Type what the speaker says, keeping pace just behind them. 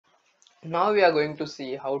Now we are going to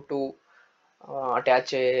see how to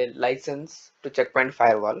attach a license to Checkpoint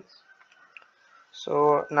Firewall.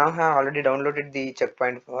 So now I have already downloaded the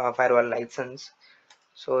Checkpoint Firewall license.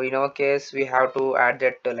 So in our case, we have to add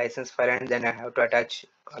that license file, and then I have to attach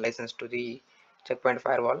a license to the Checkpoint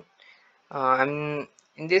Firewall.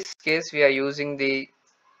 In this case, we are using the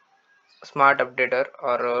smart updater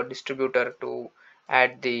or distributor to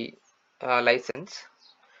add the license.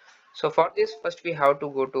 So for this, first we have to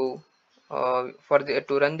go to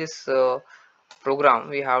to run this program.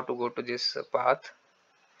 We have to go to this path.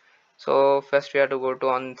 So first we have to go to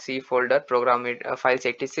on C folder, program it, files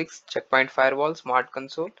 86, checkpoint firewall, smart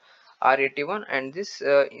console, R81, and this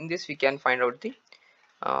in this we can find out the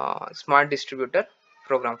smart distributor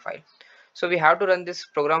program file. So we have to run this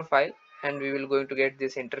program file, and we will going to get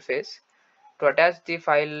this interface. To attach the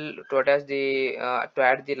file, to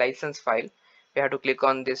add the license file, we have to click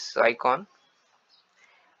on this icon,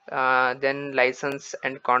 then license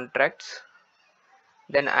and contracts,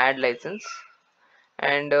 then add license,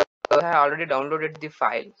 and I have already downloaded the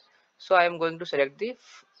file, so I am going to select the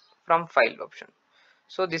from file option.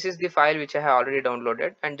 So this is the file which I have already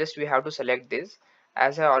downloaded, and just we have to select this,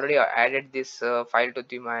 as I already added this file to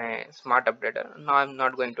the my smart updater. Now I'm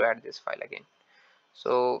not going to add this file again.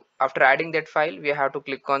 So after adding that file, we have to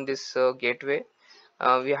click on this gateway.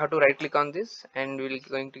 We have to right click on this, and we're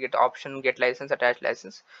going to get option get license, attach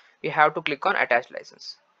license. We have to click on attach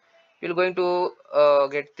license. We're going to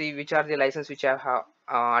get the which are the license which I have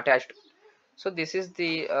attached. So this is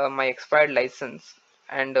the my expired license,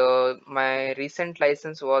 and my recent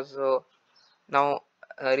license was now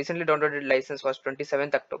recently downloaded license was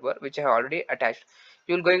 27th October, which I have already attached.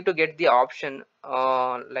 You're going to get the option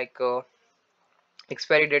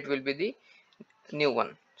expiry date will be the new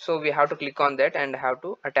one. So we have to click on that and have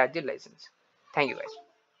to attach the license. Thank you guys.